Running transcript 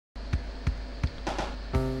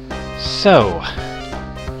So,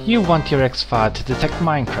 you want your XFIRE to detect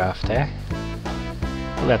Minecraft, eh?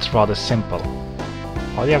 Well, that's rather simple.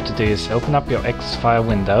 All you have to do is open up your XFIRE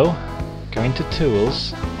window, go into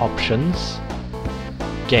Tools, Options,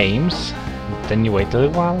 Games, then you wait a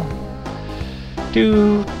little while.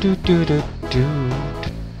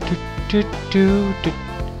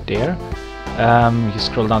 There. You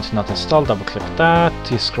scroll down to not install, double click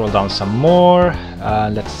that, you scroll down some more,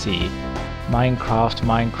 let's see, Minecraft,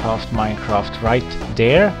 right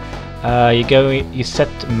there. You set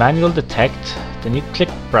manual detect, then you click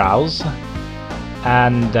browse,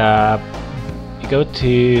 and you go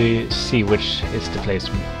to see which is the place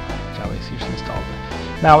Java is usually installed.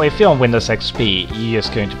 Now if you're on Windows XP, you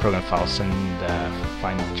just go into program files and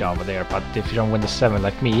find Java there, but if you're on Windows 7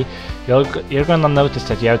 like me, you're gonna notice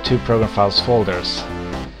that you have two program files folders.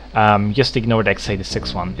 Just ignore the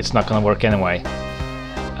x86 one, it's not gonna work anyway.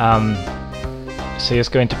 So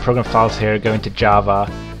just go into program files here, go into Java,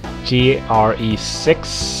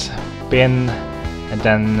 GRE6, bin, and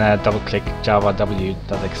then double click java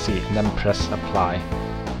w.exe and then press apply.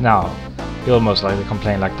 Now, you'll most likely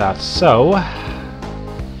complain like that, so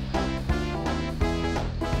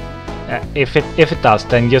if it does,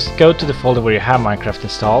 then just go to the folder where you have Minecraft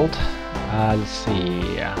installed. Let's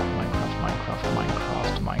see,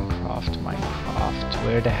 Minecraft.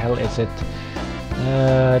 Where the hell is it?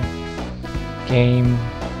 Game,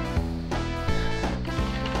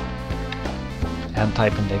 and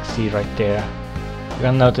type in the exe right there. You're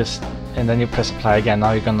gonna notice, and then you press apply again.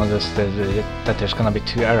 Now you're gonna notice that there's gonna be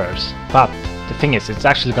two errors. But the thing is, it's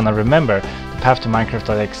actually gonna remember the path to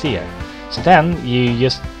Minecraft.exe here. So then you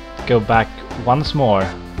just go back once more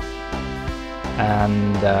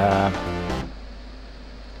and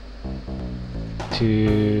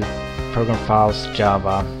to program files,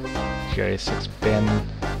 Java, GRE6 bin,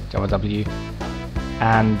 Java W,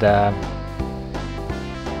 and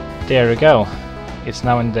there we go. It's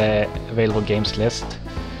now in the available games list.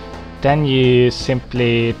 Then you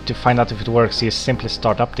simply, to find out if it works, you simply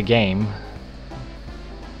start up the game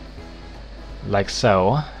like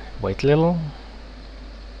so, wait a little,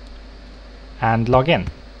 and log in.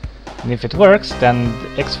 And if it works, then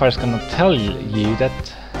XFIRE is gonna tell you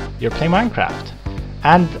that you're playing Minecraft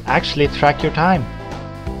and actually track your time.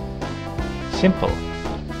 Simple,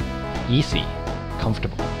 easy,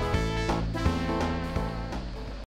 comfortable.